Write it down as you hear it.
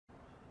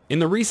In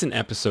the recent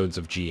episodes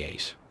of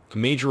G8, a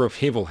major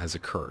upheaval has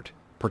occurred,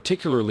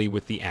 particularly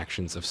with the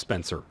actions of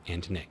Spencer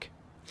and Nik.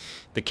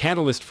 The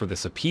catalyst for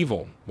this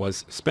upheaval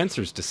was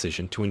Spencer's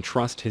decision to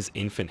entrust his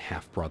infant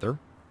half-brother,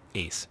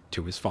 Ace,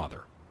 to his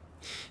father.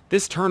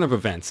 This turn of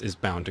events is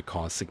bound to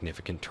cause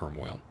significant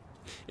turmoil,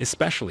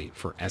 especially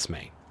for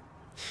Esme.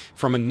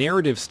 From a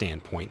narrative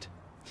standpoint,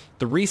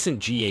 the recent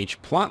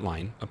GH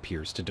plotline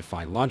appears to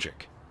defy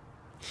logic.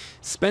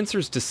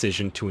 Spencer's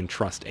decision to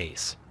entrust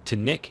Ace to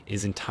Nik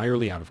is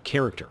entirely out of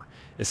character,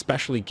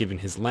 especially given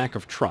his lack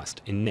of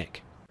trust in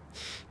Nik.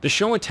 The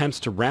show attempts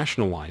to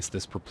rationalize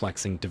this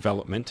perplexing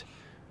development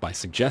by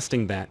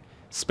suggesting that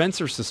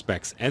Spencer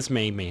suspects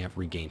Esme may have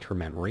regained her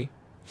memory,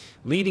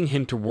 leading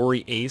him to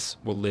worry Ace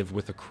will live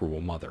with a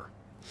cruel mother.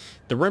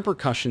 The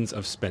repercussions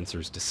of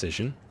Spencer's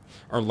decision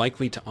are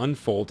likely to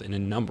unfold in a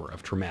number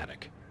of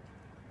dramatic.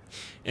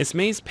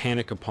 Esme's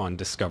panic upon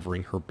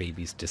discovering her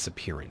baby's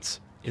disappearance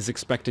is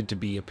expected to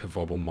be a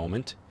pivotal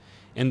moment,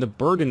 and the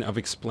burden of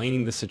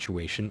explaining the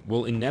situation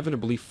will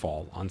inevitably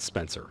fall on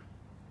Spencer.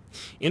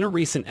 In a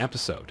recent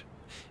episode,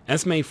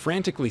 Esme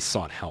frantically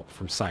sought help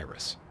from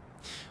Cyrus.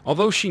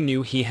 Although she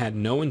knew he had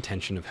no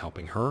intention of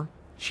helping her,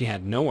 she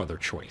had no other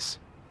choice,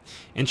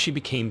 and she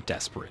became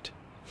desperate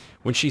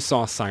when she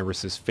saw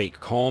Cyrus's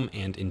fake calm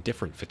and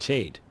indifferent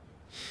facade.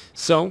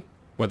 So,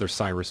 whether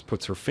Cyrus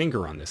puts her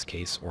finger on this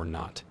case or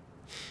not,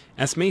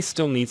 Esme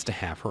still needs to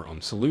have her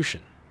own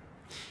solution.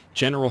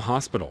 General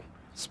Hospital.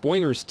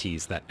 Spoilers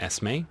tease that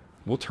Esme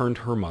will turn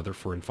to her mother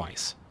for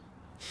advice.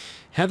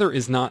 Heather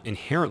is not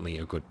inherently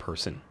a good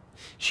person.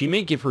 She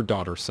may give her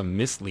daughter some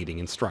misleading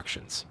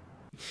instructions.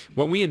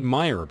 What we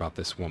admire about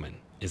this woman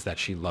is that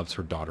she loves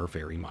her daughter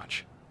very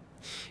much.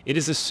 It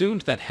is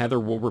assumed that Heather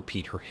will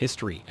repeat her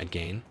history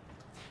again,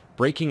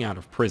 breaking out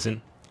of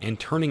prison and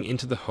turning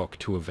into the Hook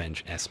to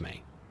avenge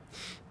Esme.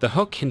 The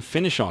Hook can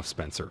finish off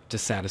Spencer to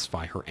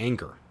satisfy her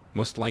anger.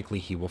 Most likely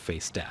he will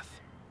face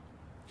death.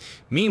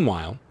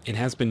 Meanwhile, it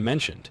has been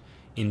mentioned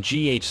in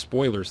GH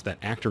spoilers that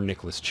actor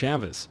Alexander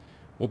Chavez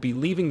will be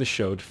leaving the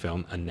show to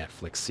film a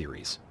Netflix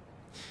series.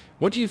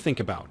 What do you think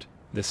about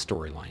this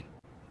storyline?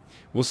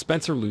 Will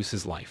Spencer lose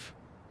his life?